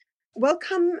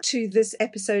Welcome to this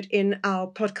episode in our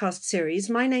podcast series.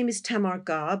 My name is Tamar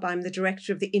Garb. I'm the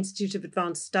director of the Institute of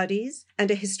Advanced Studies and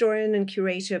a historian and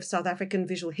curator of South African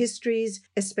visual histories,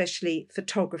 especially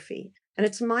photography. And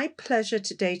it's my pleasure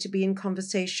today to be in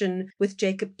conversation with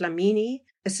Jacob Dlamini,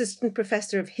 assistant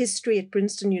professor of history at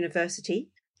Princeton University.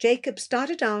 Jacob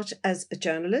started out as a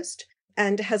journalist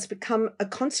and has become a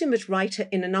consummate writer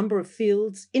in a number of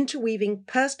fields, interweaving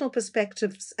personal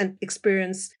perspectives and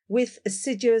experience with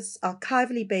assiduous,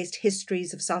 archivally based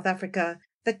histories of South Africa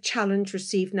that challenge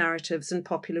received narratives and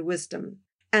popular wisdom,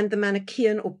 and the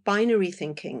Manichaean or binary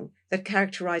thinking that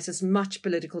characterizes much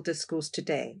political discourse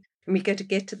today. And we're going to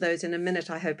get to those in a minute,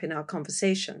 I hope, in our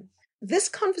conversation. This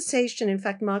conversation, in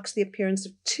fact, marks the appearance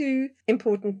of two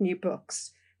important new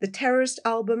books, The Terrorist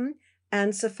Album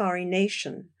and Safari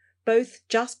Nation, both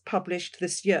just published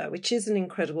this year, which is an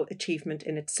incredible achievement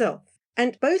in itself.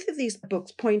 And both of these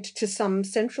books point to some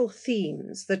central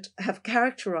themes that have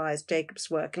characterized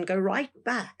Jacob's work and go right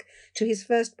back to his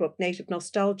first book, Native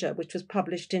Nostalgia, which was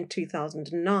published in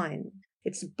 2009.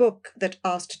 It's a book that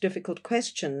asked difficult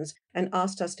questions and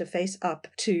asked us to face up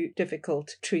to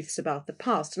difficult truths about the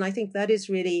past. And I think that is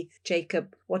really,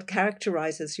 Jacob, what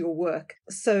characterizes your work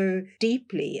so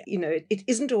deeply. You know, it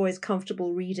isn't always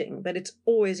comfortable reading, but it's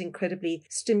always incredibly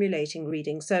stimulating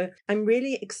reading. So I'm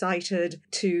really excited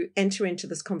to enter into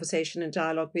this conversation and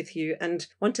dialogue with you, and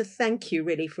want to thank you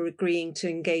really for agreeing to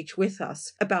engage with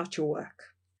us about your work.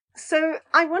 So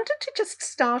I wanted to just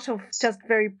start off just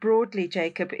very broadly,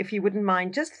 Jacob, if you wouldn't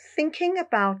mind, just thinking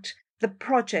about the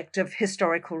project of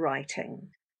historical writing.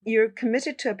 You're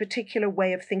committed to a particular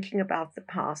way of thinking about the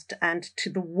past and to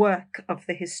the work of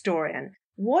the historian.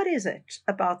 What is it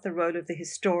about the role of the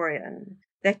historian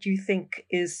that you think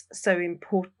is so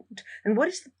important? And what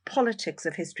is the politics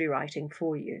of history writing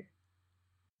for you?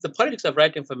 The politics of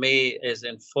writing for me is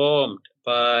informed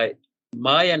by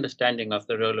my understanding of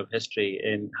the role of history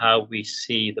in how we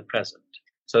see the present.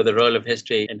 So the role of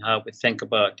history in how we think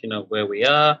about, where we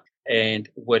are and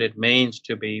what it means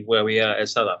to be where we are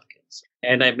as South Africans.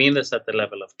 And I mean this at the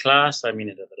level of class, I mean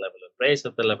it at the level of race,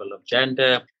 at the level of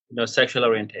gender, sexual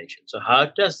orientation. So how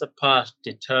does the past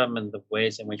determine the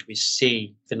ways in which we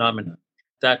see phenomena?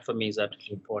 That for me is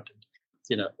absolutely important,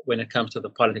 when it comes to the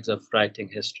politics of writing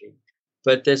history.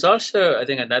 But there's also, I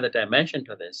think, another dimension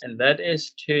to this, and that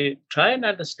is to try and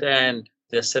understand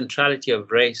the centrality of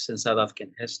race in South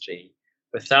African history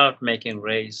without making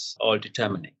race all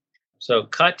determining. So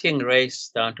cutting race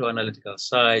down to analytical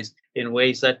size in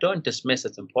ways that don't dismiss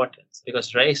its importance,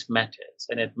 because race matters,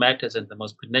 and it matters in the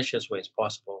most pernicious ways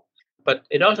possible. But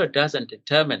it also doesn't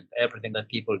determine everything that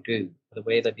people do, the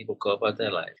way that people go about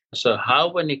their life. So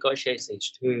how one negotiates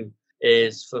these two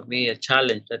is for me a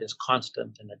challenge that is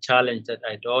constant and a challenge that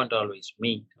I don't always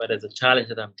meet, but it's a challenge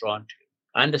that I'm drawn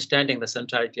to. Understanding the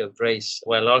centrality of race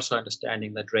while also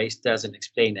understanding that race doesn't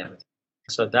explain everything.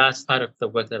 So that's part of the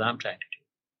work that I'm trying to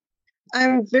do.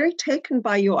 I'm very taken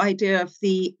by your idea of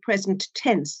the present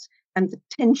tense and the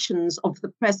tensions of the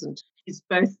present. It's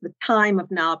both the time of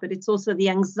now, but it's also the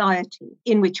anxiety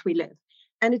in which we live.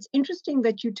 And it's interesting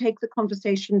that you take the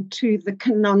conversation to the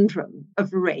conundrum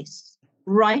of race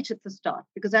right at the start,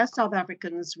 because as South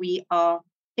Africans, we are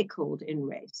pickled in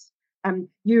race.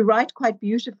 You write quite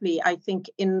beautifully, I think,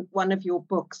 in one of your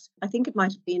books, I think it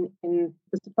might have been in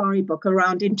the Safari book,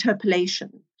 around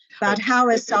interpellation, about how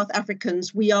as South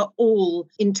Africans, we are all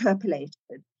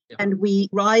interpellated and we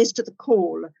rise to the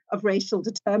call of racial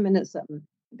determinism,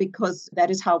 because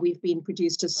that is how we've been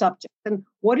produced as subjects. And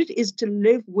what it is to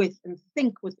live with and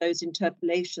think with those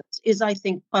interpellations is, I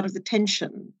think, part of the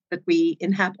tension that we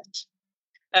inhabit.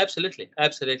 Absolutely.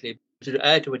 To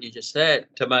add to what you just said,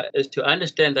 Tama, is to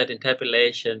understand that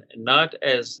interpellation not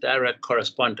as direct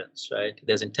correspondence, right?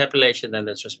 There's interpellation, then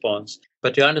there's response.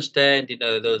 But to understand,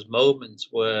 those moments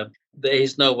where there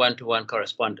is no one-to-one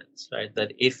correspondence, right?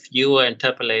 That if you are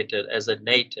interpellated as a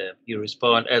native, you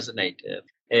respond as a native.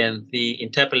 And the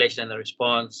interpellation and the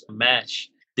response match,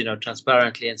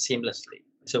 transparently and seamlessly.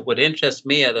 So what interests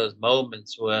me are those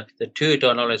moments where the two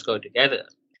don't always go together.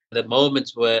 The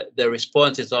moments where the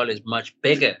response is always much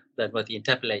bigger than what the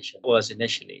interpellation was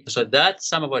initially. So that's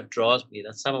some of what draws me.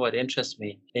 That's some of what interests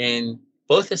me in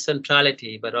both the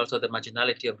centrality, but also the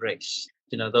marginality of race.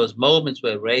 Those moments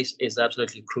where race is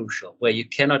absolutely crucial, where you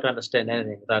cannot understand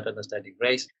anything without understanding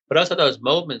race, but also those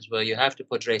moments where you have to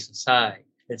put race aside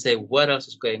and say, what else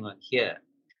is going on here?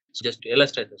 So just to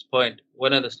illustrate this point,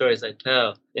 one of the stories I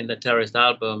tell in the Terrorist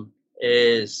Album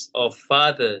is of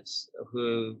fathers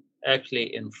who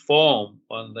actually inform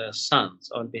on their sons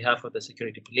on behalf of the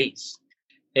security police.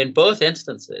 In both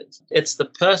instances, it's the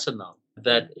personal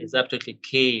that is absolutely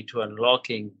key to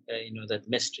unlocking, that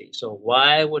mystery. So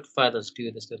why would fathers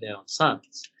do this to their own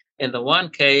sons? In the one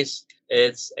case,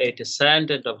 it's a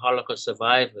descendant of Holocaust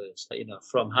survivors,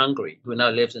 from Hungary, who now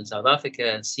lives in South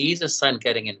Africa and sees his son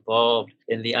getting involved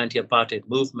in the anti-apartheid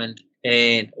movement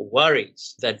and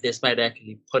worries that this might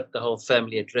actually put the whole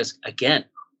family at risk again.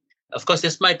 Of course,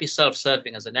 this might be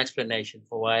self-serving as an explanation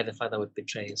for why the father would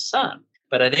betray his son,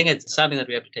 but I think it's something that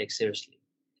we have to take seriously.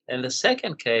 In the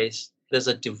second case, there's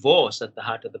a divorce at the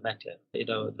heart of the matter.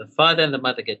 The father and the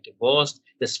mother get divorced.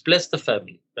 This splits the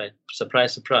family, right?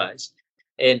 Surprise, surprise.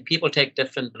 And people take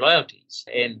different loyalties.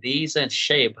 And these then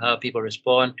shape how people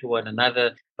respond to one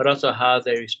another, but also how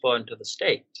they respond to the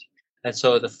state. And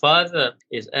so the father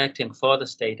is acting for the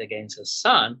state against his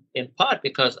son, in part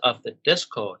because of the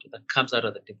discord that comes out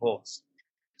of the divorce.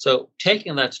 So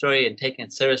taking that story and taking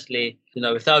it seriously,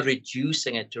 without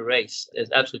reducing it to race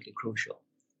is absolutely crucial.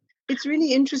 It's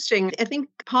really interesting. I think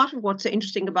part of what's so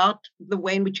interesting about the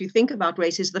way in which you think about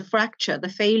race is the fracture, the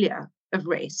failure of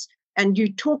race. And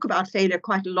you talk about failure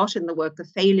quite a lot in the work, the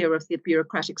failure of the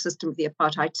bureaucratic system of the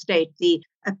apartheid state, the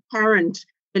apparent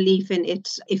belief in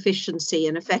its efficiency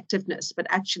and effectiveness, but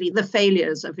actually the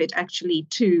failures of it actually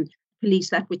to police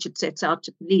that which it sets out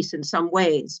to police in some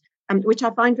ways, which I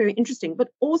find very interesting, but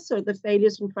also the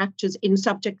failures and fractures in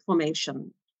subject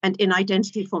formation and in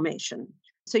identity formation.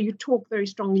 So you talk very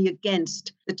strongly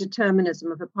against the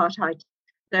determinism of apartheid.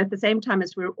 So at the same time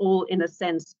as we're all, in a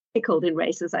sense, pickled in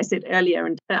race, as I said earlier,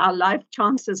 and our life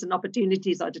chances and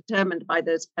opportunities are determined by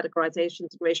those categorizations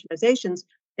and racializations,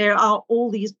 there are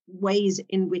all these ways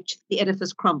in which the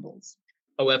edifice crumbles.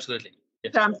 Oh, absolutely.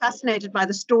 Yes. So I'm fascinated by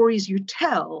the stories you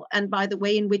tell and by the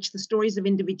way in which the stories of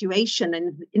individuation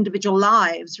and individual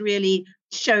lives really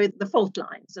show the fault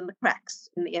lines and the cracks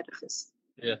in the edifice.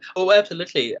 Yeah. Oh,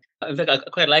 absolutely. In fact, I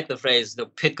quite like the phrase, the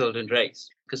pickled in race,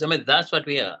 because that's what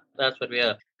we are. That's what we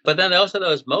are. But then there are also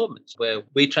those moments where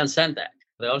we transcend that.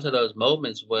 There are also those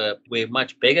moments where we're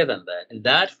much bigger than that. And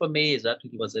that, for me, is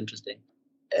actually what's interesting.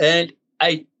 And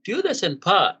I do this in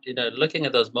part, looking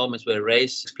at those moments where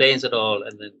race explains it all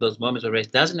and then those moments where race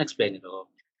doesn't explain it all.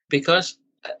 Because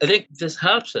I think this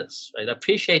helps us, right?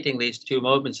 Appreciating these two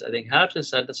moments, I think, helps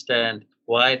us understand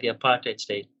why the apartheid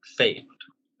state failed,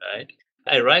 right?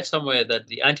 I write somewhere that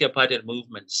the anti-apartheid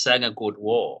movement sang a good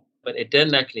war, but it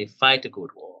didn't actually fight a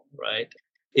good war, right?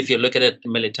 If you look at it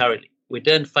militarily, we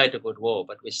didn't fight a good war,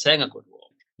 but we sang a good war.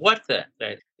 What then,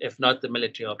 right, if not the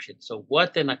military option? So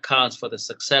what then accounts for the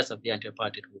success of the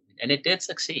anti-apartheid movement? And it did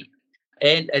succeed.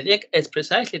 And I think it's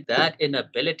precisely that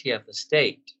inability of the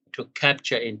state to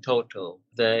capture in total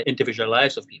the individual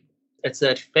lives of people. It's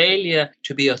that failure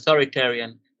to be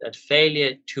authoritarian, that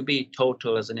failure to be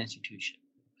total as an institution.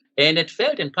 And it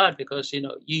failed in part because,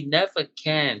 you never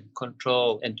can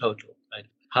control in total, right?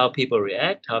 How people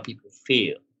react, how people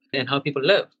feel, and how people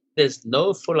live. There's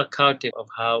no full accounting of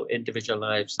how individual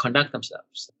lives conduct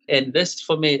themselves. And this,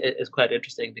 for me, is quite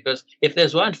interesting because if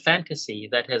there's one fantasy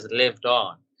that has lived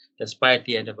on despite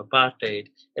the end of apartheid,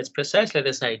 it's precisely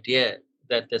this idea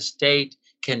that the state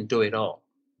can do it all.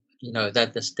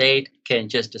 That the state can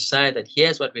just decide that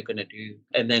here's what we're going to do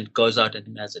and then goes out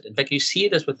and does it. In fact, you see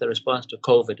this with the response to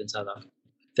COVID in South Africa.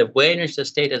 The way in which the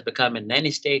state has become a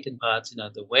nanny state in parts,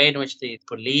 the way in which the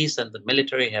police and the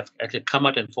military have actually come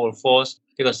out in full force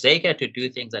because they get to do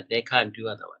things that they can't do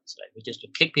otherwise, right? Which is to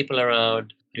kick people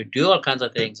around, to do all kinds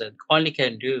of things that only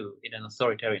can do in an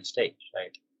authoritarian state,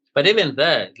 right? But even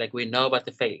there, we know about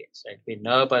the failures, right? We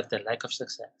know about the lack of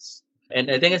success. And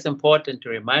I think it's important to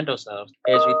remind ourselves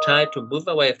as we try to move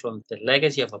away from the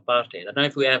legacy of apartheid, I don't know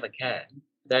if we ever can,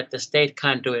 that the state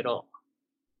can't do it all.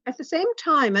 At the same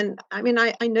time, and I mean,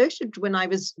 I noted when I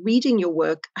was reading your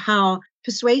work how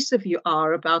persuasive you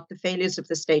are about the failures of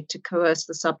the state to coerce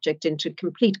the subject into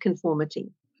complete conformity.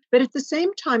 But at the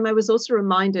same time, I was also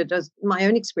reminded of my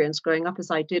own experience growing up as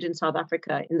I did in South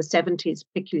Africa in the 70s,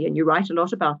 particularly, and you write a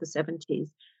lot about the 70s,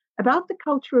 about the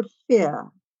culture of fear,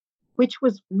 which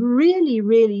was really,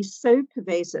 really so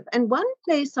pervasive. And one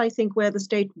place I think where the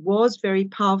state was very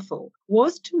powerful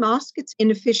was to mask its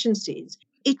inefficiencies.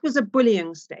 It was a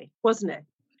bullying state, wasn't it?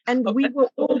 And we were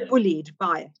all bullied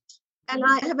by it. And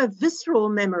I have a visceral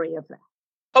memory of that.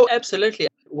 Oh, absolutely.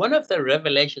 One of the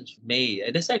revelations for me,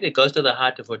 and this actually goes to the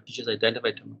heart of what you just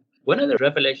identified to me. One of the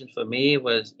revelations for me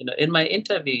was, in my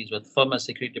interviews with former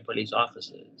security police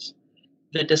officers,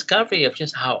 the discovery of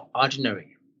just how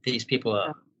ordinary these people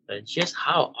are. Just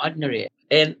how ordinary.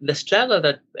 And the struggle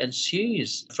that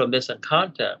ensues from this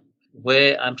encounter,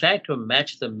 where I'm trying to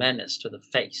match the menace to the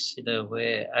face,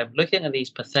 where I'm looking at these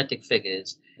pathetic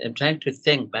figures and trying to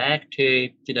think back to,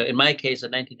 in my case, the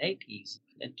 1980s,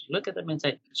 and to look at them and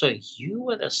say, so you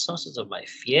were the sources of my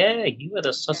fear, you were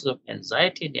the sources of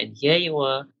anxiety, and here you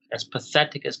are, as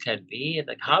pathetic as can be.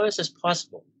 Like, how is this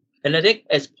possible? And I think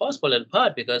it's possible in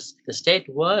part because the state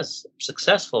was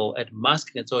successful at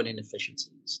masking its own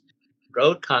inefficiencies,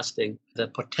 broadcasting the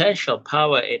potential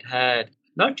power it had,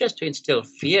 not just to instill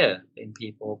fear in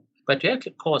people, but to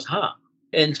actually cause harm.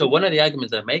 And so one of the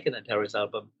arguments I make in the terrorist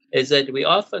album is that we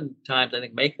oftentimes, I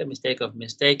think, make the mistake of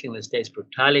mistaking the state's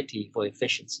brutality for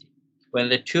efficiency, when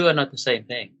the two are not the same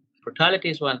thing. Brutality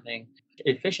is one thing,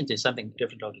 efficiency is something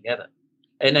different altogether.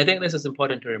 And I think this is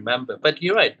important to remember. But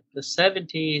you're right, the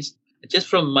 70s, just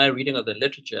from my reading of the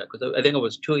literature, because I think I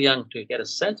was too young to get a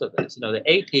sense of this, the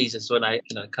 80s is when I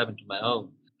come into my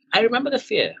own. I remember the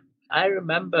fear. I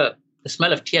remember the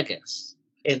smell of tear gas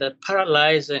and the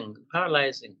paralyzing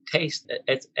taste.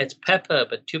 It's pepper,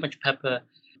 but too much pepper.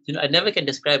 I never can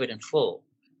describe it in full.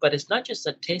 But it's not just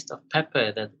the taste of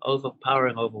pepper that's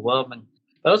overpowering, overwhelming,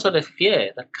 but also the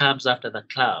fear that comes after the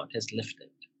cloud has lifted,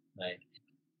 right?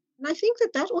 And I think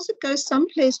that also goes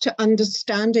someplace to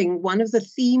understanding one of the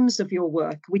themes of your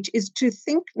work, which is to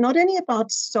think not only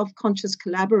about self-conscious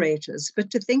collaborators, but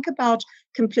to think about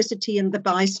complicity in the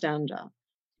bystander.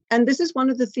 And this is one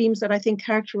of the themes that I think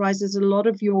characterizes a lot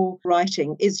of your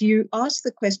writing, is you ask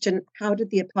the question, how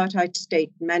did the apartheid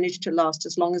state manage to last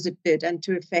as long as it did and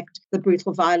to effect the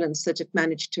brutal violence that it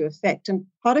managed to effect? And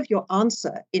part of your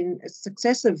answer in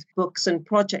successive books and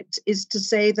projects is to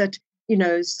say that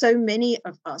so many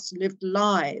of us lived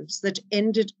lives that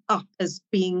ended up as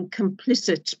being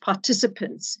complicit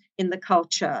participants in the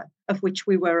culture of which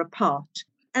we were a part.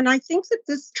 And I think that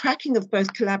this tracking of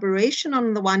both collaboration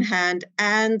on the one hand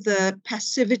and the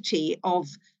passivity of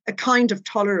a kind of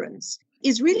tolerance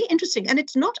is really interesting. And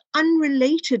it's not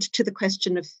unrelated to the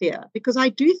question of fear, because I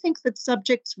do think that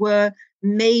subjects were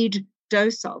made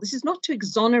docile. This is not to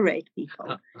exonerate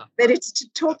people, but it's to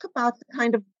talk about the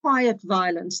kind of quiet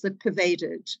violence that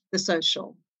pervaded the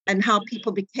social and how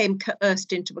people became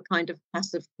coerced into a kind of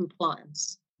passive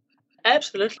compliance.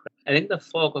 Absolutely. I think the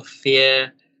fog of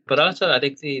fear, but also I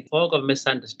think the fog of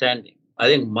misunderstanding, I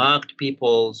think marked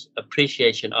people's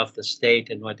appreciation of the state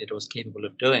and what it was capable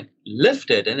of doing,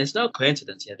 lifted, and it's no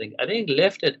coincidence. I think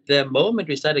lifted the moment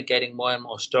we started getting more and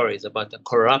more stories about the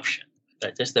corruption.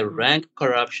 Just the rank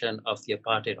corruption of the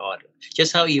apartheid order,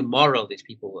 just how immoral these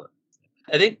people were.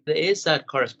 I think there is that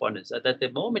correspondence that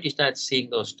the moment you start seeing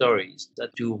those stories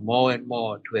that do more and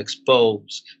more to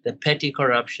expose the petty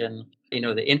corruption,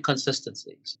 the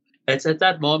inconsistencies, it's at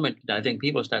that moment I think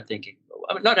people start thinking,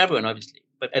 not everyone obviously,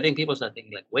 but I think people start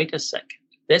thinking like, wait a second,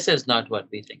 this is not what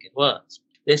we think it was.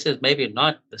 This is maybe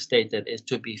not the state that is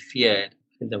to be feared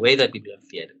in the way that people have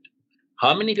feared it.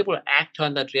 How many people act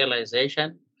on that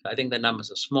realization? I think the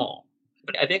numbers are small.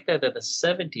 But I think that the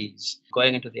 70s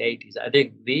going into the 80s, I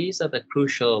think these are the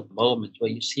crucial moments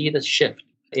where you see the shift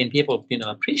in people,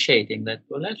 appreciating that,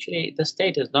 well, actually, the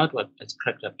state is not what it's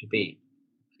cracked up to be.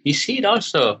 You see it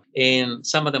also in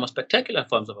some of the most spectacular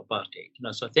forms of apartheid.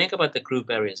 So think about the Group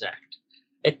Barriers Act.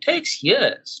 It takes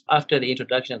years after the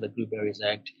introduction of the Group Barriers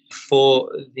Act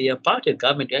for the apartheid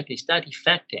government to actually start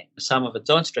effecting some of its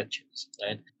own strictures.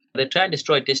 Right? They try and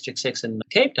destroy District 6 in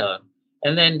Cape Town.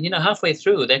 And then, halfway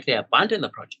through, they actually abandon the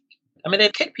project. I mean, they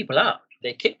kick people out.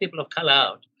 They kick people of color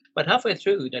out. But halfway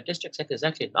through, District 6 is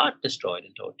actually not destroyed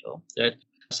in total. Right?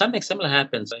 Something similar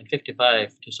happens in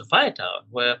 55 to Sophia Town,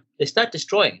 where they start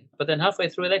destroying, but then halfway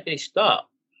through, they actually stop.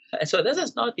 And so this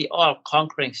is not the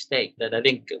all-conquering state that I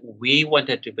think we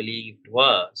wanted to believe it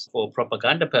was for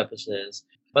propaganda purposes,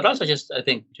 but also just, I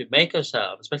think, to make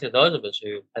ourselves, especially those of us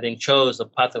who, I think, chose the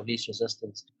path of least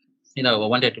resistance,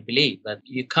 wanted to believe that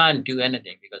you can't do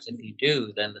anything, because if you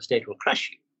do, then the state will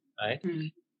crush you, right?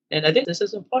 Mm. And I think this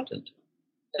is important.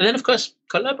 And then, of course,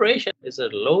 collaboration is a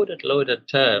loaded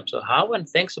term. So how one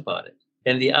thinks about it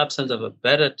in the absence of a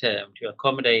better term to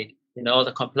accommodate, all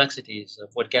the complexities of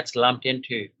what gets lumped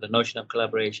into the notion of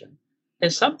collaboration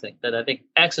is something that I think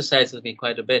exercises me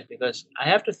quite a bit, because I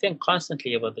have to think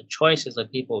constantly about the choices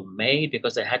that people made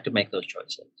because they had to make those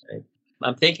choices, right?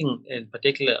 I'm thinking in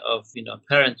particular of,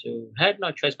 parents who had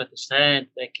no choice but to send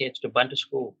their kids to Bantu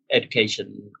school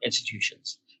education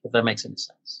institutions, if that makes any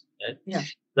sense. Right? Yeah.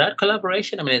 That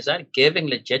collaboration, is that giving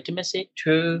legitimacy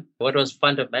to what was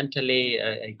fundamentally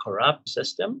a corrupt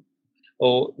system?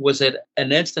 Or was it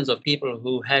an instance of people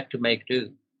who had to make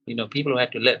do, people who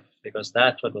had to live, because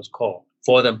that's what was called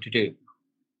for them to do?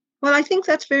 Well, I think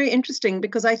that's very interesting,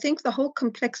 because I think the whole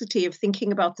complexity of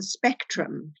thinking about the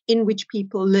spectrum in which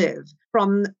people live,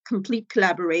 from complete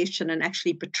collaboration and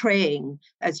actually betraying,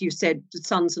 as you said,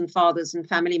 sons and fathers and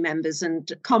family members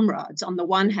and comrades on the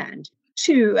one hand,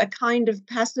 to a kind of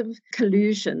passive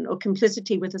collusion or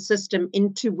complicity with a system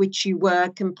into which you were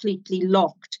completely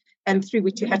locked and through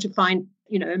which you had to find,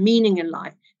 a meaning in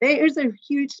life. There is a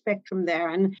huge spectrum there.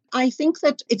 And I think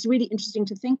that it's really interesting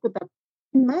to think with that.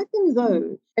 Imagine,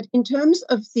 though, that in terms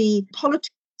of the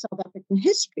politics of South African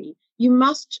history, you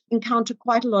must encounter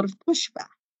quite a lot of pushback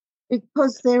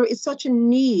because there is such a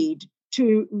need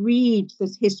to read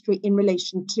this history in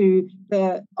relation to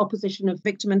the opposition of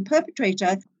victim and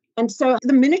perpetrator. And so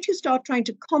the minute you start trying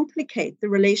to complicate the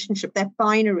relationship, that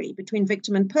binary between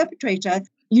victim and perpetrator,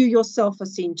 you yourself are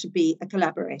seen to be a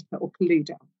collaborator or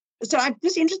colluder. So I'm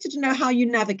just interested to know how you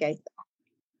navigate that.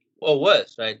 Or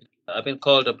worse, right? I've been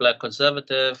called a black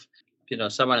conservative.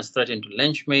 Someone is threatening to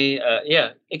lynch me.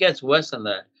 It gets worse than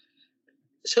that.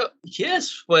 So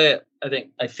here's where I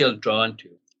think I feel drawn to.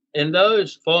 In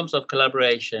those forms of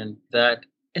collaboration that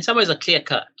in some ways are clear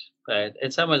cut, right? In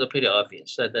some ways are pretty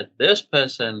obvious that this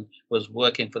person was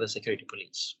working for the security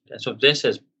police. And so this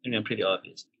is pretty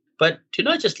obvious. But to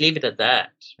not just leave it at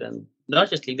that, and not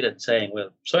just leave it at saying,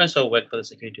 well, so-and-so worked for the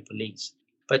security police,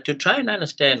 but to try and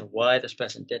understand why this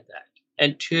person did that.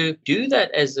 And to do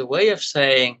that as a way of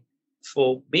saying,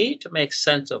 for me to make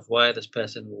sense of why this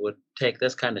person would take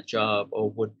this kind of job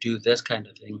or would do this kind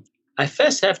of thing, I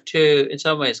first have to, in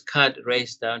some ways, cut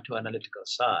race down to analytical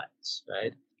size,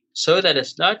 right? So that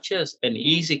it's not just an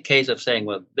easy case of saying,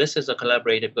 well, this is a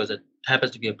collaborator because it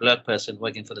happens to be a black person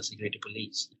working for the security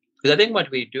police. Because I think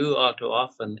what we do all too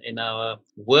often in our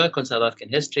work on South African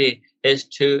history is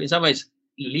to, in some ways,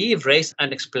 leave race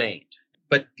unexplained,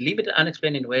 but leave it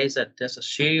unexplained in ways that just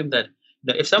assume that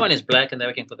if someone is black and they're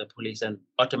working for the police, then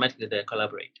automatically they're a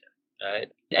collaborator.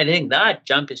 Right? I think that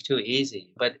jump is too easy,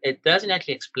 but it doesn't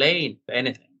actually explain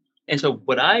anything. And so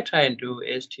what I try and do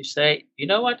is to say, you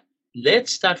know what?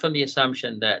 Let's start from the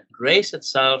assumption that race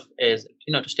itself is,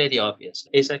 to state the obvious,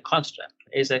 is a construct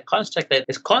that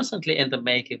is constantly in the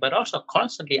making, but also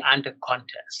constantly under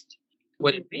contest.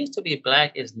 What it means to be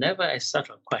black is never a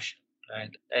subtle question.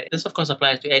 Right? This, of course,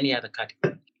 applies to any other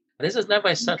category. This is never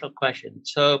a subtle question.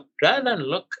 So rather than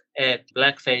look at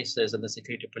black faces and the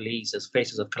security police as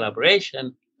faces of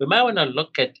collaboration, we might want to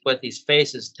look at what these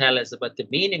faces tell us about the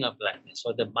meaning of blackness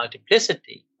or the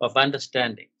multiplicity of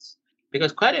understandings.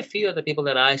 Because quite a few of the people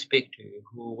that I speak to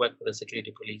who work for the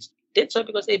security police did so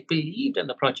because they believed in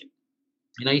the project.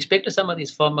 You speak to some of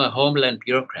these former homeland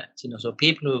bureaucrats, so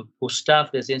people who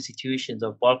staff these institutions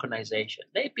of balkanization,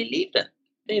 they believed in it.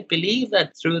 They believe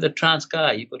that through the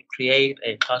Transkei, you could create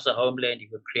a Xhosa homeland, you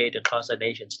could create a Xhosa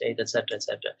nation state, etc.,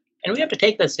 etc. And we have to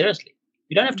take that seriously.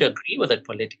 We don't have to agree with it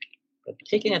politically, but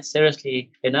taking it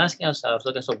seriously and asking ourselves,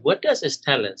 okay, so what does this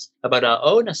tell us about our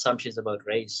own assumptions about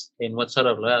race and what sort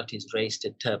of loyalties race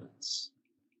determines?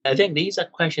 I think these are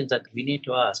questions that we need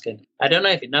to ask. And I don't know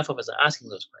if enough of us are asking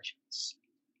those questions.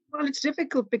 Well, it's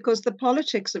difficult because the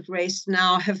politics of race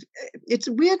now it's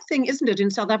a weird thing, isn't it, in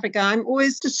South Africa? I'm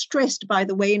always distressed by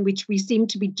the way in which we seem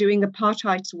to be doing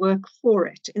apartheid's work for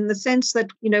it, in the sense that,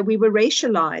 we were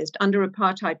racialized under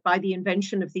apartheid by the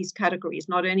invention of these categories,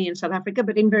 not only in South Africa,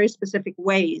 but in very specific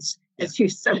ways, as you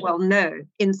so well know,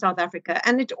 in South Africa.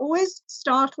 And it always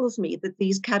startles me that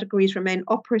these categories remain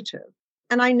operative.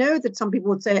 And I know that some people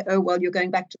would say, oh, well, you're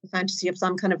going back to the fantasy of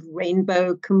some kind of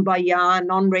rainbow, kumbaya,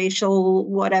 non-racial,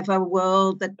 whatever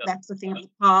world, that's the thing of the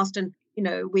past. And,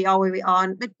 we are where we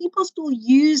are. But people still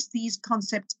use these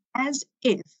concepts as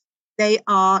if they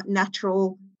are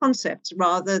natural concepts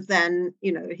rather than,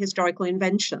 historical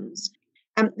inventions.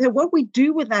 And what we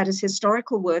do with that as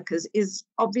historical workers is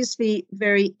obviously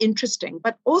very interesting,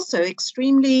 but also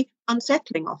extremely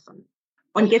unsettling often.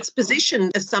 One gets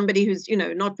positioned as somebody who's,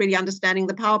 not really understanding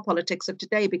the power politics of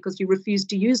today because you refuse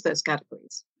to use those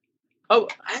categories. Oh,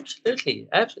 absolutely.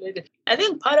 Absolutely. I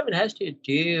think part of it has to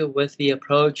do with the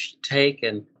approach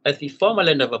taken at the formal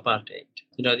end of apartheid.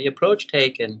 The approach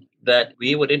taken that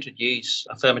we would introduce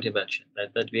affirmative action,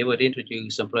 that we would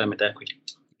introduce employment equity,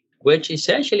 which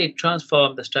essentially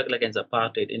transformed the struggle against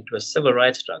apartheid into a civil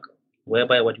rights struggle,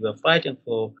 whereby what we were fighting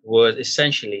for was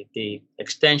essentially the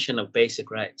extension of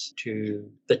basic rights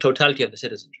to the totality of the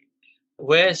citizenry.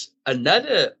 Whereas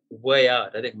another way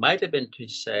out, I think, might have been to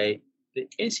say the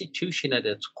institution at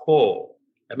its core,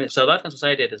 South African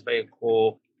society at its very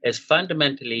core is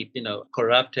fundamentally,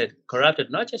 corrupted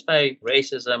not just by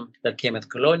racism that came with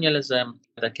colonialism,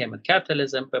 that came with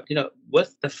capitalism, but,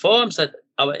 with the forms that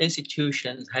our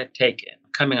institutions had taken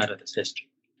coming out of this history.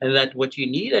 And that what you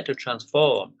needed to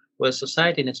transform was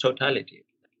society in its totality.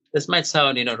 This might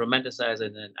sound, romanticized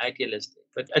and idealistic,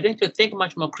 but I think to think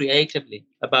much more creatively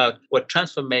about what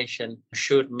transformation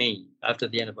should mean after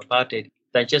the end of apartheid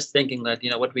than just thinking that,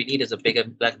 what we need is a bigger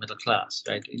Black middle class,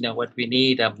 right? What we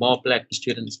need are more Black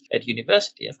students at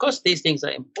university. Of course, these things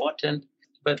are important,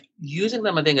 but using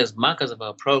them, I think, as markers of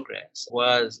our progress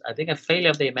was, I think, a failure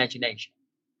of the imagination.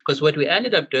 Because what we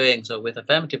ended up doing, so with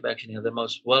affirmative action, the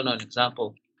most well-known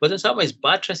example, was in some ways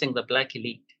buttressing the Black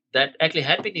elite that actually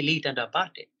had been elite under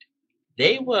apartheid.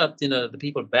 They were, the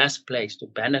people best placed to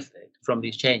benefit from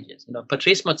these changes.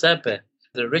 Patrice Motsepe,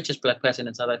 the richest Black person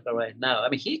in South Africa right now,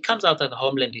 he comes out of the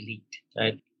homeland elite,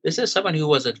 right? This is someone who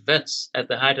was at Wits at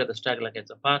the height of the struggle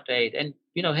against apartheid and,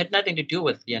 had nothing to do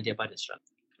with the anti-apartheid struggle.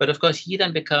 But of course, he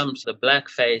then becomes the Black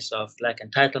face of Black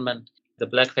entitlement, the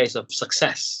Black face of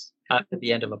success after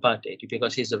the end of apartheid,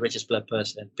 because he's the richest Black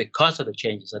person because of the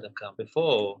changes that have come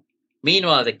before.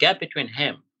 Meanwhile, the gap between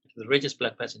him, the richest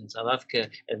Black person in South Africa,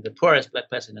 and the poorest Black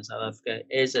person in South Africa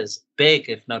is as big,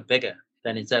 if not bigger,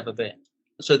 than it's ever been.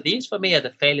 So these, for me, are the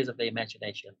failures of the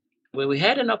imagination. Where we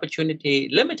had an opportunity,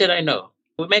 limited, I know.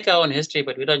 We make our own history,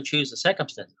 but we don't choose the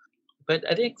circumstances. But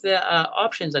I think there are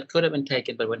options that could have been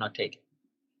taken, but were not taken.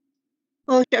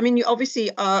 Well, you obviously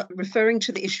are referring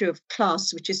to the issue of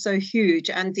class, which is so huge,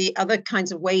 and the other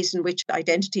kinds of ways in which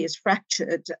identity is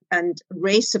fractured. And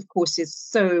race, of course, is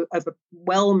so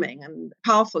overwhelming and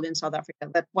powerful in South Africa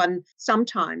that one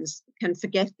sometimes can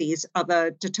forget these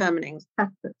other determining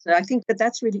factors. So I think that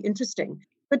that's really interesting.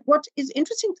 But what is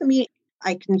interesting for me,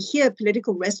 I can hear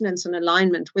political resonance and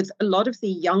alignment with a lot of the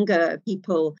younger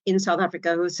people in South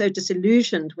Africa who are so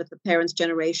disillusioned with the parents'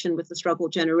 generation, with the struggle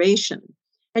generation.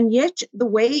 And yet the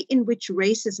way in which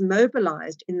race is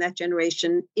mobilized in that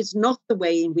generation is not the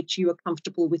way in which you are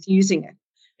comfortable with using it.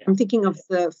 I'm thinking of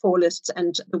the Fallists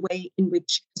and the way in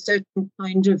which a certain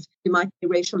kind of, you might say,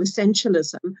 racial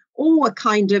essentialism or a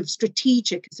kind of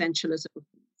strategic essentialism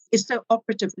is so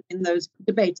operative in those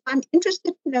debates. I'm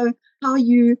interested to know how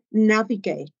you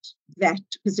navigate that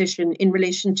position in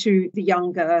relation to the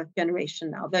younger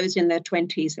generation now, those in their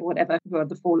 20s or whatever, who are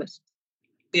the Fallists.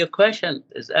 Your question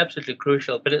is absolutely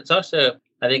crucial, but it's also,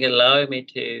 I think, allowing me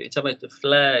to, in some ways, to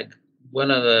flag one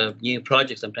of the new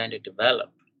projects I'm trying to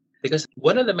develop. Because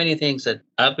one of the many things that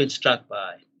I've been struck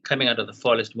by coming out of the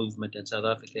Fallist movement in South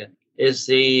Africa is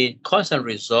the constant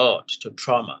resort to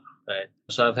trauma, right?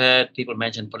 So I've had people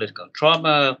mention political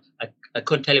trauma. I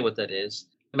couldn't tell you what that is.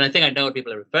 I think I know what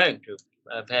people are referring to.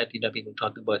 I've had people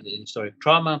talking about the historic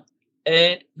trauma.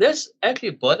 And this actually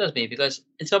bothers me because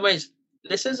in some ways,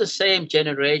 this is the same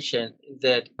generation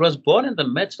that was born in the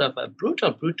midst of a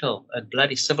brutal and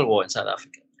bloody civil war in South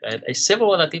Africa, right? A civil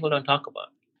war that people don't talk about.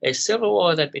 A civil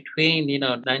war that between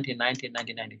 1990 and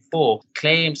 1994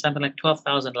 claimed something like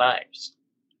 12,000 lives.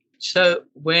 So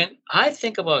when I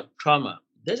think about trauma,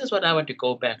 this is what I want to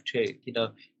go back to,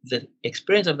 the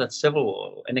experience of that civil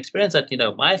war, an experience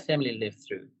that, my family lived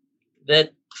through,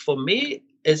 that for me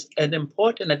is an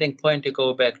important, I think, point to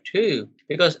go back to,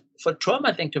 because for trauma,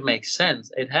 I think, to make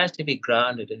sense, it has to be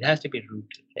grounded, it has to be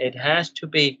rooted, it has to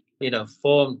be,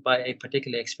 formed by a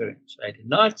particular experience, right?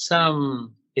 Not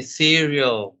some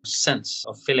ethereal sense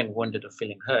of feeling wounded or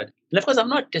feeling hurt. And of course, I'm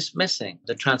not dismissing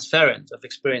the transference of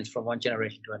experience from one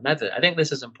generation to another. I think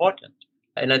this is important.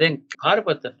 And I think part of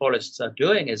what the Fallists are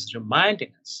doing is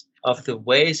reminding us of the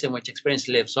ways in which experience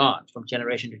lives on from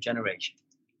generation to generation.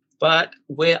 But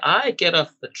where I get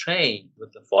off the train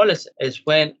with the Fallists is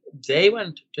when they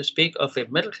want to speak of a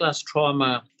middle-class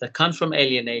trauma that comes from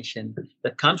alienation,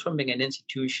 that comes from being in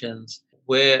institutions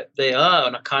where they are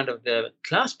on account of their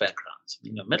class backgrounds,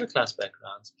 middle-class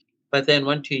backgrounds, but then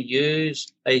want to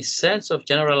use a sense of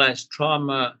generalized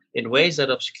trauma in ways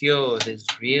that obscure these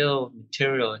real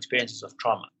material experiences of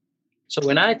trauma. So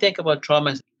when I think about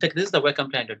trauma, this is the work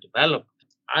I'm trying to develop.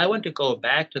 I want to go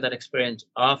back to that experience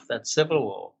of that civil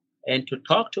war and to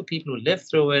talk to people who live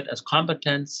through it as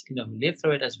combatants, who live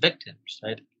through it as victims,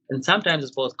 right? And sometimes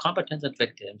it's both combatants and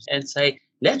victims, and say,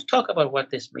 let's talk about what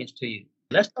this means to you.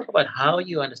 Let's talk about how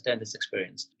you understand this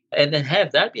experience, and then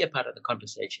have that be a part of the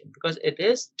conversation, because it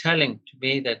is telling to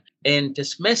me that in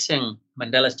dismissing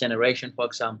Mandela's generation, for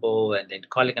example, and in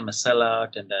calling him a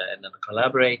sellout and a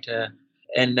collaborator,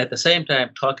 and at the same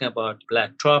time talking about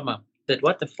Black trauma, that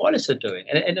what the Fallists are doing,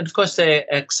 and of course there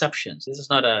are exceptions. This is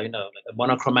not a a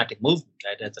monochromatic movement,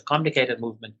 right? It's a complicated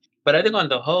movement. But I think on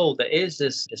the whole, there is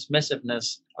this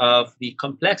dismissiveness of the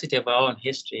complexity of our own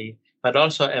history, but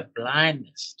also a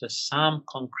blindness to some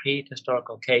concrete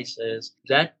historical cases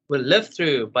that were lived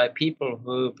through by people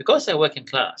who, because they're working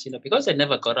class, because they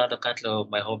never got out of Katlo,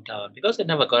 my hometown, because they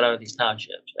never got out of these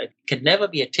townships, right, can never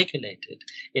be articulated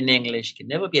in English, can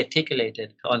never be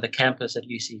articulated on the campus at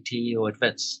UCT or at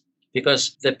Wits.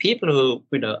 Because the people who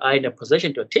are in a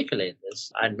position to articulate this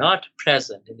are not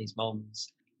present in these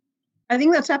moments. I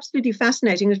think that's absolutely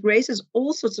fascinating. It raises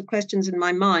all sorts of questions in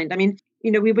my mind. I mean,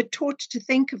 we were taught to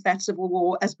think of that civil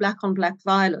war as black on black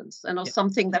violence and as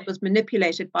something that was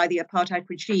manipulated by the apartheid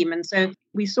regime. And so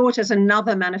we saw it as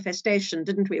another manifestation,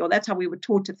 didn't we? Or that's how we were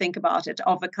taught to think about it,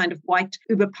 of a kind of white,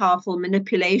 uber powerful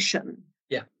manipulation.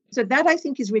 Yeah. So that, I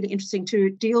think, is really interesting, to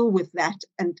deal with that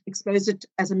and expose it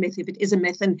as a myth, if it is a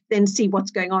myth, and then see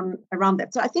what's going on around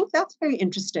that. So I think that's very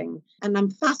interesting. And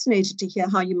I'm fascinated to hear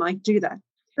how you might do that.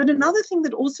 But another thing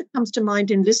that also comes to mind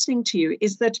in listening to you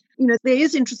is that, there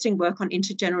is interesting work on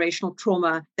intergenerational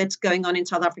trauma that's going on in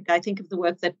South Africa. I think of the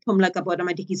work that Pumla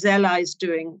Gabora-Madikizela is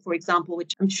doing, for example,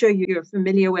 which I'm sure you're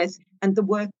familiar with, and the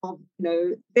work of,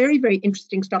 very, very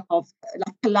interesting stuff of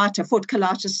like Fort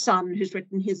Kalata's son, who's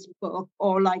written his book,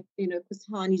 or like,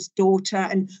 Kusani's daughter.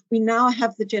 And we now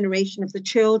have the generation of the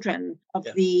children of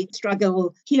the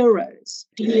struggle heroes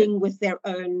dealing with their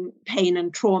own pain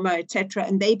and trauma, etc.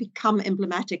 And they become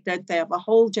emblematic, don't they, of a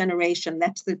whole generation.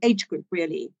 That's the age group,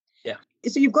 really. Yeah.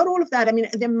 So you've got all of that. I mean,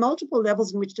 there are multiple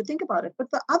levels in which to think about it.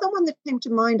 But the other one that came to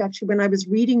mind, actually, when I was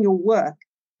reading your work,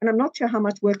 and I'm not sure how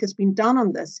much work has been done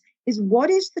on this, is what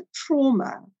is the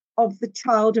trauma of the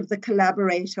child of the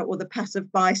collaborator or the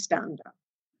passive bystander?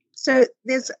 So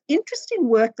there's interesting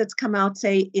work that's come out,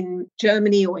 say, in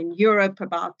Germany or in Europe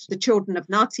about the children of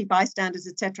Nazi bystanders,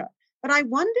 etc. But I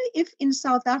wonder if in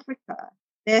South Africa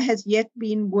there has yet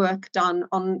been work done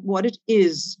on what it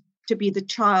is to be the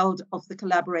child of the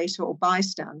collaborator or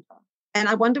bystander. And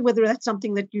I wonder whether that's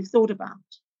something that you've thought about.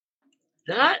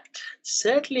 That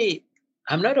certainly,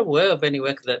 I'm not aware of any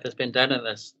work that has been done on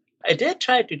this. I did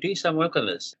try to do some work on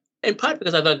this, in part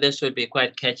because I thought this would be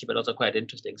quite catchy, but also quite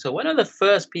interesting. So one of the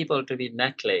first people to be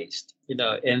necklaced, in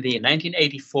the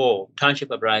 1984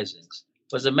 township uprisings,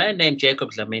 was a man named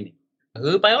Jacob Dlamini,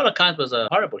 who by all accounts was a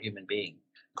horrible human being,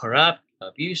 corrupt,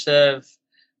 abusive.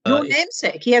 Your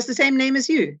namesake, he has the same name as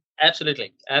you.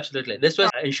 Absolutely. This was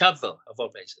in Sharpeville, of all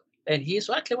places. And he's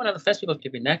actually one of the first people to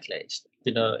be necklaced,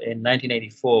 in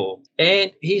 1984.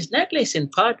 And he's necklaced in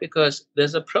part because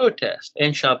there's a protest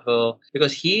in Sharpeville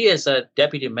because he, as a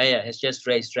deputy mayor, has just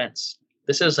raised rents.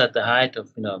 This is at the height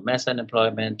of, mass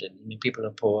unemployment and people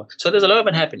are poor. So there's a lot of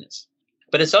unhappiness.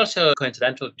 But it's also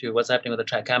coincidental to what's happening with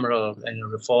the tricameral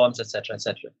reforms, et cetera, et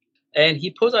cetera. And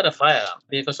he pulls out a firearm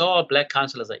because all black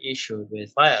councillors are issued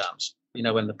with firearms,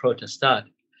 when the protests start.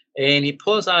 And he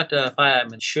pulls out a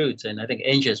firearm and shoots and I think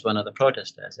injures one of the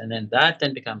protesters. And then that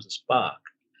then becomes a spark.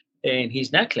 And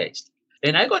he's necklaced.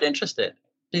 And I got interested.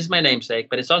 This is my namesake,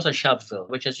 but it's also Sharpeville,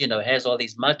 which is, has all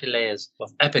these multi-layers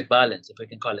of epic violence, if we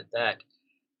can call it that.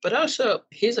 But also,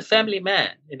 he's a family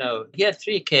man. He had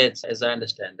 3 kids, as I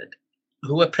understand it,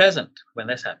 who were present when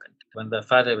this happened, when the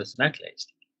father was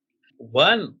necklaced.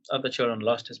 One of the children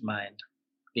lost his mind.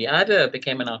 The other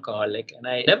became an alcoholic. And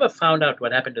I never found out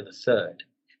what happened to the third.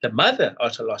 The mother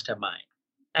also lost her mind.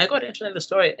 I got interested in the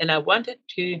story and I wanted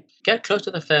to get close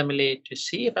to the family to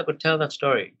see if I could tell that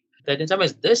story. That in some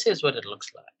ways, this is what it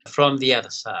looks like from the other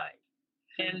side.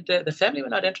 And the family were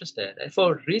not interested.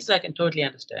 For reasons I can totally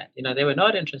understand. They were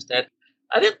not interested.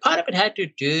 I think part of it had to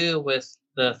do with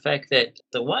the fact that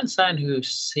the one son who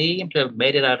seemed to have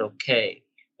made it out okay,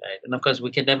 right? And of course,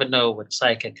 we can never know what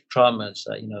psychic traumas,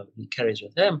 he carries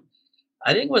with him.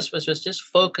 I think was just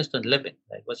focused on living,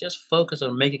 right? Was just focused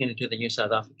on making it into the new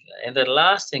South Africa. And the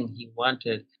last thing he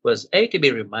wanted was A, to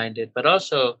be reminded, but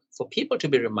also for people to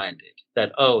be reminded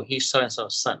that, oh, he's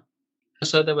so-and-so's son.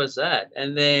 So there was that.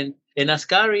 And then in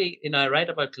Askari, I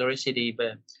write about Gloricity,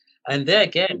 and there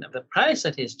again, the price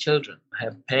that his children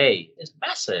have paid is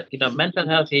massive. Mental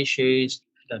health issues,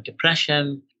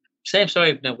 depression. Same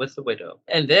story with the widow.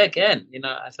 And there again,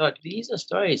 I thought these are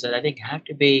stories that I think have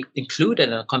to be included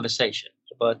in a conversation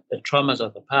about the traumas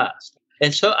of the past.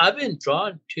 And so I've been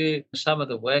drawn to some of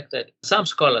the work that some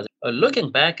scholars are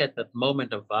looking back at that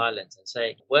moment of violence and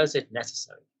saying, was it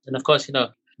necessary? And of course,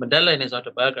 Mandela in his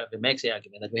autobiography makes the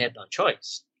argument that we had no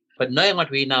choice. But knowing what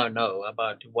we now know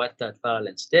about what that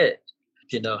violence did,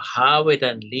 how it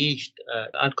unleashed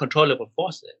uncontrollable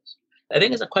forces, I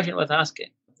think it's a question worth asking.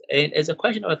 It's a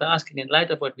question worth asking in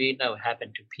light of what we know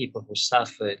happened to people who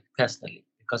suffered personally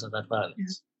because of that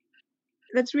violence.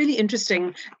 That's really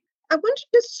interesting. I want to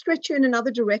just stretch you in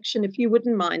another direction, if you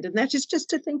wouldn't mind, and that is just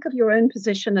to think of your own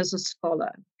position as a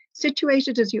scholar,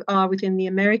 situated as you are within the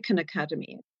American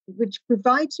Academy, which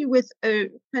provides you with a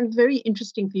kind of very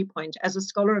interesting viewpoint as a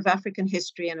scholar of African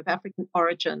history and of African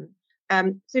origin,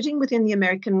 sitting within the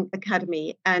American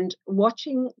Academy and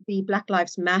watching the Black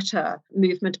Lives Matter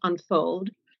movement unfold,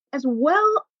 as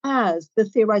well as the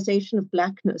theorization of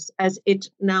Blackness as it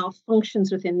now functions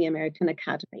within the American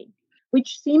Academy.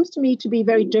 which seems to me to be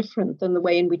very different than the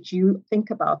way in which you think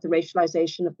about the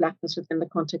racialization of Blackness within the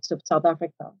context of South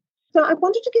Africa. So I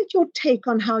wanted to get your take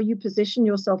on how you position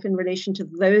yourself in relation to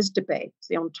those debates,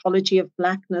 the ontology of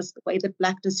Blackness, the way that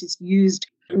Blackness is used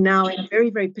now in a very,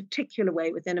 very particular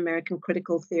way within American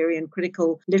critical theory and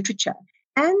critical literature,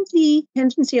 and the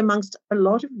tendency amongst a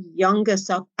lot of younger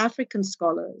South African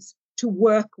scholars to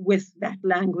work with that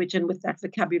language and with that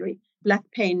vocabulary, Black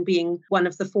pain being one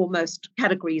of the foremost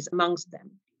categories amongst them.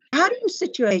 How do you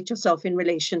situate yourself in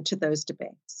relation to those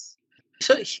debates?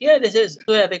 So here, this is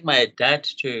where I think my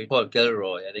adapt to Paul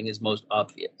Gilroy, I think, is most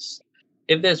obvious.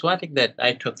 If there's one thing that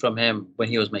I took from him when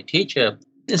he was my teacher,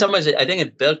 in some ways, I think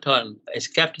it built on a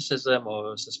skepticism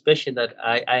or suspicion that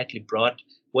I actually brought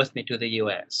with me to the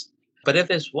US. But if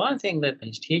there's one thing that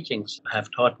his teachings have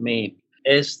taught me,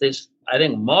 is this, I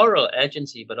think, moral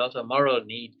agency, but also moral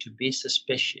need to be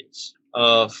suspicious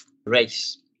of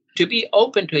race, to be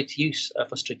open to its use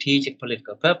for strategic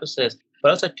political purposes, but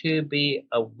also to be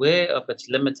aware of its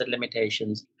limits and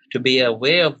limitations, to be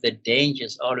aware of the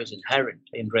dangers always inherent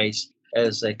in race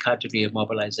as a category of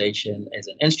mobilization, as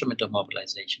an instrument of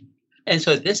mobilization. And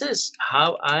so this is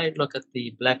how I look at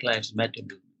the Black Lives Matter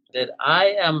movement, that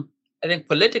I am, I think,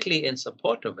 politically in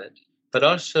support of it, but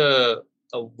also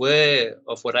aware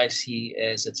of what I see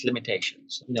as its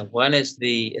limitations. One is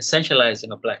the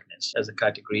essentializing of Blackness as a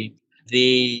category,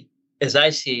 as I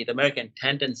see, the American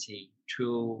tendency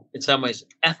to, in some ways,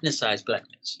 ethnicize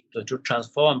Blackness, so to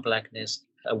transform Blackness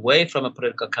away from a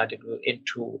political category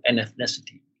into an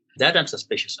ethnicity. That I'm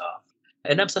suspicious of.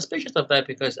 And I'm suspicious of that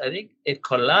because I think it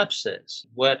collapses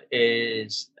what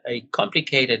is a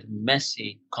complicated,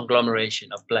 messy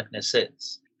conglomeration of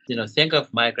Blacknesses. Think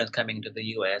of migrants coming into the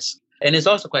US. And it's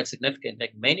also quite significant,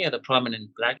 like many of the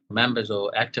prominent Black members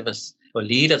or activists or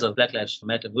leaders of Black Lives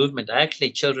Matter movement are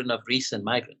actually children of recent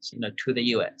migrants, to the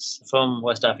US, from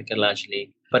West Africa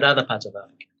largely, but other parts of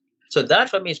Africa. So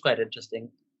that for me is quite interesting.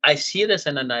 I see this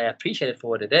and I appreciate it for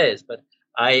what it is, but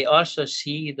I also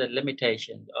see the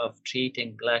limitation of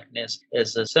treating Blackness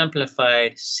as a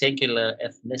simplified, singular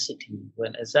ethnicity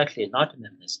when it's actually not an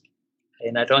ethnicity.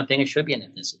 And I don't think it should be an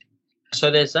ethnicity. So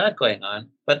there's that going on.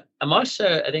 But I'm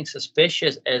also, I think,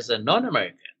 suspicious as a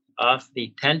non-American of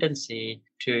the tendency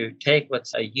to take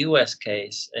what's a US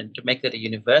case and to make that a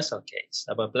universal case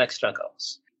about Black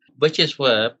struggles, which is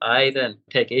where I then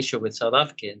take issue with South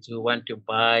Africans who want to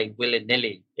buy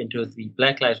willy-nilly into the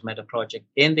Black Lives Matter project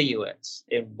in the US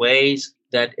in ways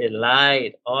that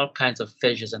elide all kinds of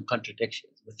fissures and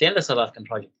contradictions within the South African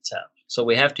project itself. So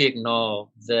we have to ignore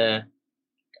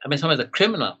some of the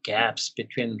criminal gaps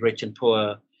between rich and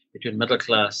poor, between middle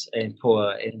class and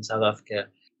poor in South Africa,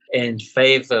 in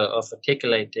favor of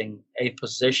articulating a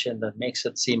position that makes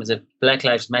it seem as if Black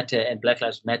Lives Matter and Black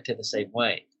Lives Matter the same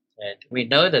way. And we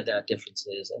know that there are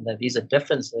differences and that these are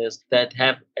differences that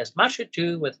have as much to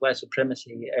do with white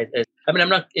supremacy as I'm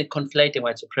not conflating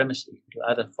white supremacy to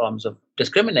other forms of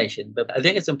discrimination, but I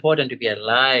think it's important to be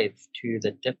alive to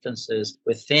the differences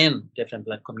within different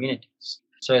Black communities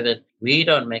so that we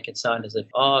don't make it sound as if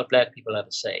all Black people are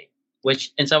the same,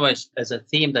 which in some ways is a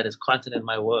theme that is constant in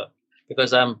my work,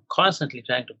 because I'm constantly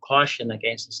trying to caution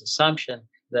against this assumption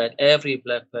that every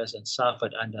Black person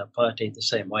suffered under apartheid the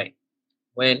same way,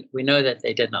 when we know that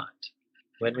they did not.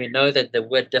 When we know that there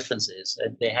were differences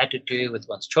and they had to do with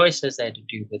one's choices, they had to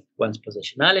do with one's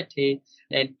positionality,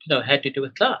 and had to do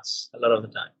with class a lot of the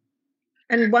time.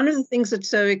 And one of the things that's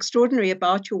so extraordinary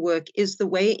about your work is the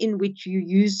way in which you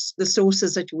use the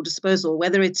sources at your disposal,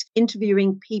 whether it's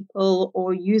interviewing people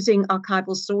or using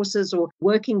archival sources or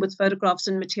working with photographs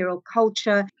and material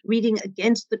culture, reading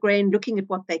against the grain, looking at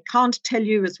what they can't tell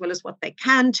you as well as what they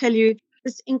can tell you.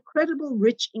 This incredible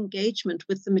rich engagement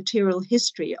with the material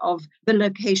history of the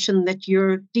location that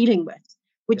you're dealing with,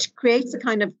 which creates a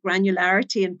kind of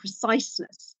granularity and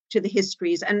preciseness to the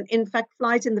histories, and in fact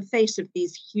flies in the face of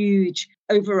these huge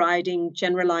overriding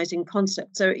generalizing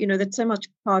concepts. So that's so much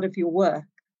part of your work.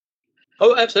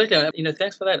 Oh, absolutely.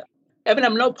 Thanks for that.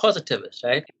 I'm no positivist,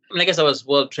 right? I guess I was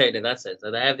world trained in that sense,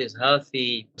 that I have this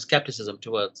healthy skepticism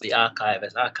towards the archive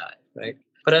as archive, right?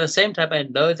 But at the same time, I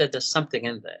know that there's something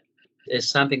in there. It's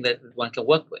something that one can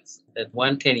work with, that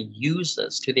one can use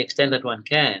this to the extent that one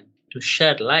can to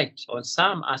shed light on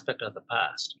some aspect of the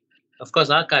past. Of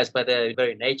course, archives, by their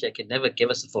very nature, can never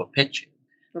give us a full picture,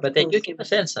 but they do give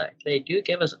us insight. They do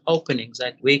give us openings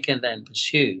that we can then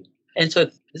pursue. And so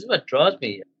this is what draws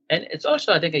me. And it's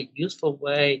also, I think, a useful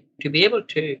way to be able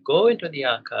to go into the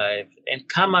archive and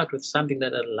come out with something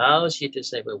that allows you to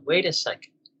say, well, wait a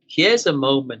second. Here's a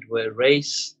moment where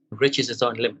race reaches its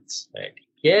own limits, right?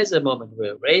 Here's a moment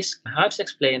where race perhaps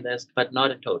explains this, but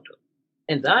not in total.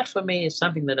 And that for me is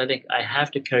something that I think I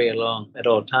have to carry along at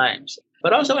all times.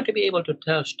 But I also want to be able to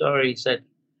tell stories that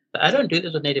I don't do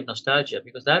this with Native nostalgia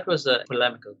because that was a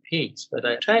polemical piece, but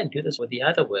I try and do this with the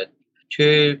other work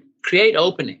to create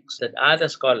openings that other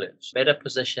scholars, better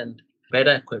positioned,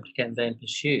 better equipped, can then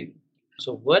pursue.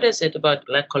 So what is it about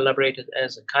Black collaborators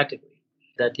as a category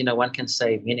that one can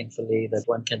say meaningfully, that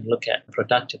one can look at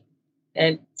productively?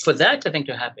 And for that, I think,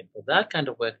 to happen, for that kind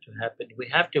of work to happen, we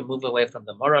have to move away from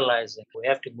the moralizing. We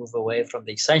have to move away from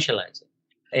the essentializing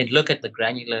and look at the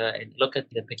granular and look at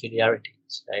the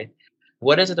peculiarities, right?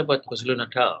 What is it about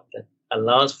KwaZulu-Natal that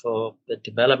allows for the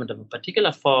development of a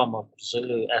particular form of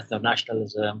Zulu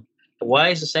ethno-nationalism? Why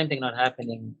is the same thing not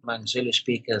happening among Zulu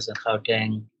speakers in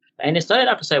Gauteng? And it's not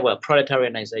enough to say, well,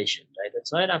 proletarianization, right?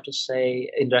 It's not enough to say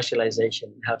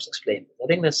industrialization helps explain it. I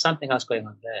think there's something else going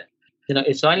on there.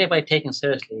 It's only by taking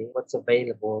seriously what's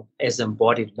available as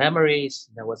embodied memories,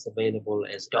 what's available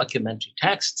as documentary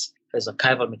texts, as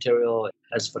archival material,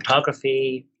 as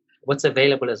photography, what's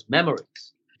available as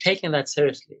memories. Taking that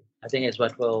seriously, I think, is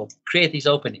what will create these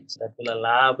openings that will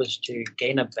allow us to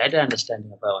gain a better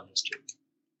understanding of our history.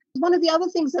 One of the other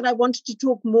things that I wanted to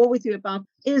talk more with you about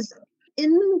is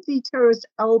in the terrorist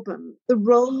album, the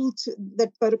role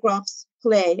that photographs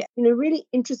play in a really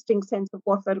interesting sense of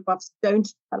what photographs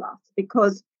don't tell us,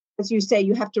 because, as you say,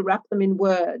 you have to wrap them in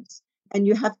words and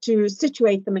you have to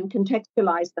situate them and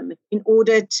contextualize them in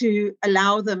order to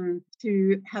allow them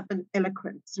to have an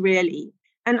eloquence, really.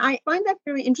 And I find that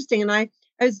very interesting. And I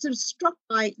was sort of struck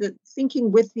by the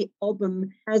thinking with the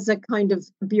album as a kind of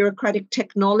bureaucratic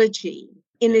technology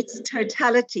in its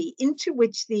totality, into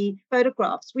which the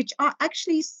photographs, which are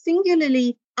actually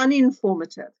singularly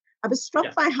uninformative. I was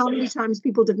struck by how many times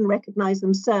people didn't recognize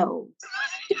themselves.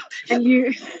 And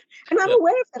I'm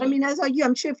aware of that. I mean, as are you.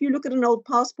 I'm sure if you look at an old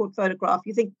passport photograph,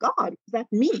 you think, God, is that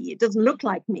me? It doesn't look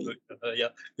like me.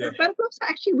 The photographs are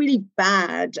actually really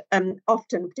bad,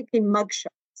 often, particularly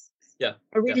mugshots,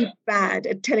 are really bad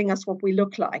at telling us what we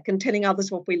look like and telling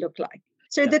others what we look like.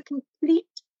 So the complete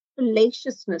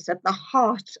fallaciousness at the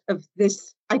heart of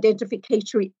this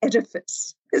identificatory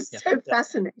edifice is so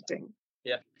fascinating.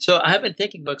 Yeah. So I have been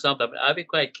thinking, for example, I'd be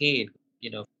quite keen,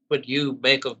 what you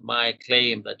make of my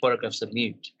claim that photographs are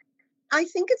mute. I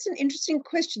think it's an interesting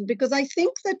question because I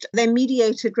think that they're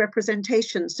mediated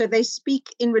representations. So they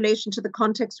speak in relation to the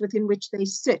context within which they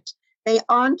sit. They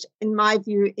aren't, in my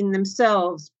view, in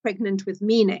themselves pregnant with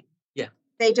meaning. Yeah.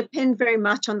 They depend very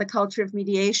much on the culture of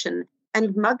mediation.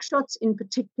 And mugshots in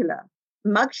particular.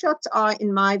 Mugshots are,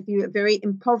 in my view, a very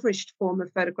impoverished form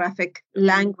of photographic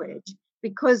language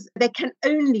because they can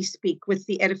only speak with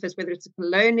the edifice, whether it's a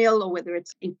colonial or whether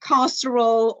it's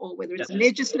carceral or whether it's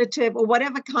legislative or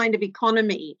whatever kind of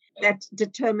economy that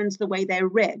determines the way they're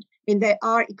read. I mean, they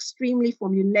are extremely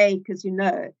formulaic, as you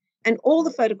know. And all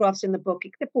the photographs in the book,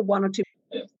 except for one or two,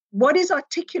 what is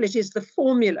articulate is the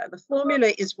formula. The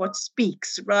formula is what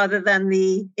speaks rather than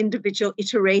the individual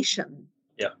iteration.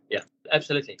 Yeah,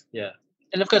 absolutely. Yeah.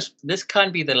 And of course, this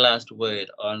can't be the last word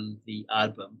on the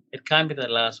album. It can't be the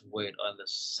last word on the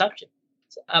subject.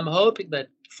 So I'm hoping that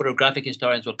photographic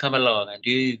historians will come along and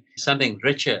do something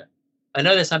richer. I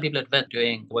know there's some people at VET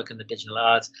doing work in the digital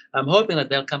arts. I'm hoping that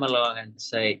they'll come along and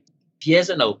say, here's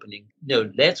an opening.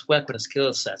 Let's work with the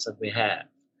skill sets that we have.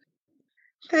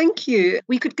 Thank you.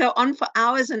 We could go on for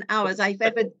hours and hours. I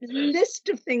have a list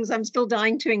of things I'm still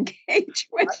dying to engage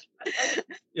with.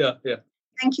 Yeah.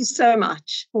 Thank you so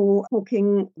much for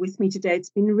talking with me today. It's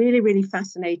been really, really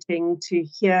fascinating to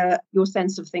hear your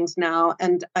sense of things now.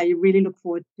 And I really look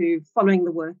forward to following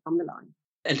the work on the line.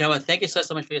 And Tama, thank you so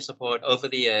much for your support over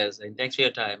the years. And thanks for your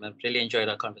time. I've really enjoyed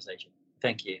our conversation.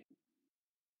 Thank you.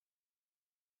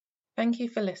 Thank you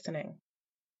for listening.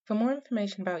 For more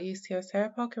information about UCL Sarah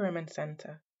Parker Women's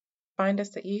Centre, find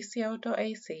us at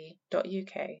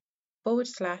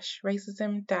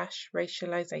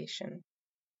ucl.ac.uk/racism-racialization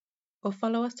or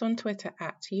follow us on Twitter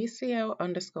at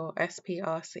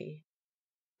UCL_SPRC.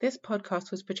 This podcast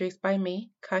was produced by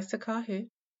me, Kaisa Kahu,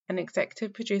 and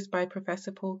executive produced by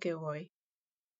Professor Paul Gilroy.